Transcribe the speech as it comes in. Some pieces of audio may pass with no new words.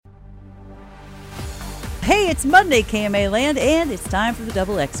Hey, it's Monday, KMA Land, and it's time for the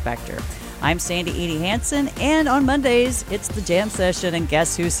Double X Factor. I'm Sandy Edie Hansen, and on Mondays, it's the jam session, and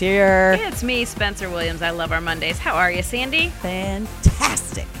guess who's here? It's me, Spencer Williams. I love our Mondays. How are you, Sandy?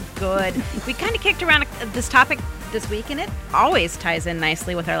 Fantastic. Good. We kind of kicked around this topic this week, and it always ties in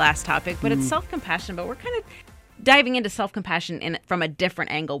nicely with our last topic, but it's self-compassion, but we're kind of diving into self-compassion from a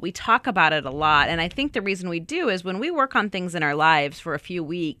different angle. We talk about it a lot, and I think the reason we do is when we work on things in our lives for a few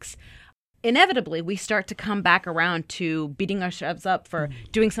weeks, inevitably, we start to come back around to beating ourselves up for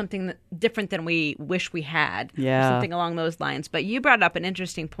doing something different than we wish we had. Yeah. Or something along those lines. But you brought up an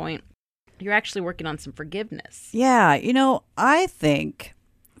interesting point. You're actually working on some forgiveness. Yeah, I think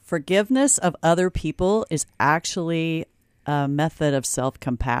forgiveness of other people is actually a method of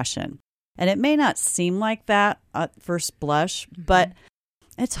self-compassion. And it may not seem like that at first blush, but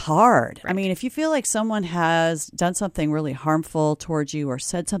it's hard. Right. I mean, if you feel like someone has done something really harmful towards you or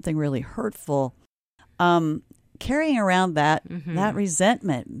said something really hurtful, carrying around that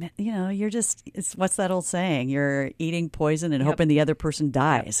resentment, you're just, what's that old saying? You're eating poison and hoping the other person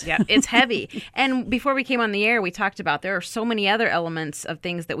dies. Yeah, it's heavy. And before we came on the air, we talked about there are so many other elements of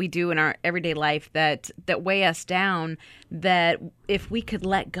things that we do in our everyday life that weigh us down, that if we could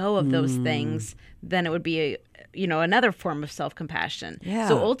let go of those things, then it would be another form of self-compassion. Yeah.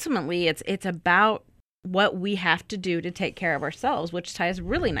 So ultimately, it's about what we have to do to take care of ourselves, which ties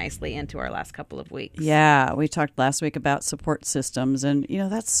really nicely into our last couple of weeks. Yeah, we talked last week about support systems, and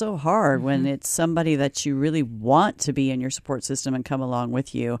that's so hard when it's somebody that you really want to be in your support system and come along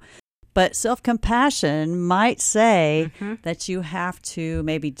with you. But self-compassion might say that you have to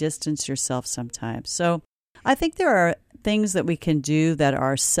maybe distance yourself sometimes. So I think there are things that we can do that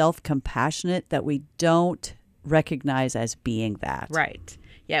are self-compassionate that we don't recognize as being that. Right.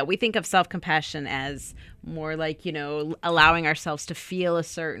 Yeah, we think of self-compassion as more like, allowing ourselves to feel a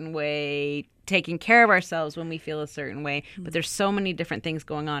certain way, taking care of ourselves when we feel a certain way. But there's so many different things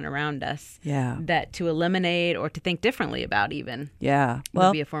going on around us that to eliminate or to think differently about even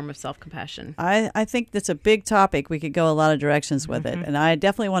would be a form of self-compassion. I think that's a big topic. We could go a lot of directions with it. And I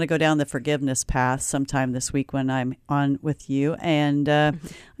definitely want to go down the forgiveness path sometime this week when I'm on with you. And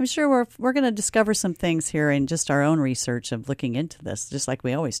I'm sure we're going to discover some things here in just our own research of looking into this, just like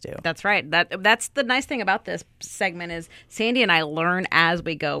we always do. That's right. That's the nice thing about this segment is Sandy and I learn as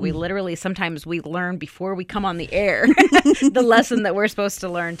we go. We literally sometimes we learn before we come on the air the lesson that we're supposed to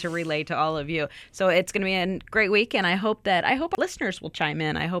learn to relay to all of you. So it's going to be a great week, and I hope listeners will chime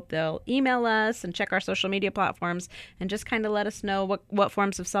in. I hope they'll email us and check our social media platforms and just kind of let us know what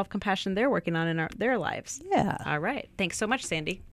forms of self-compassion they're working on in their lives. Yeah. All right. Thanks so much, Sandy.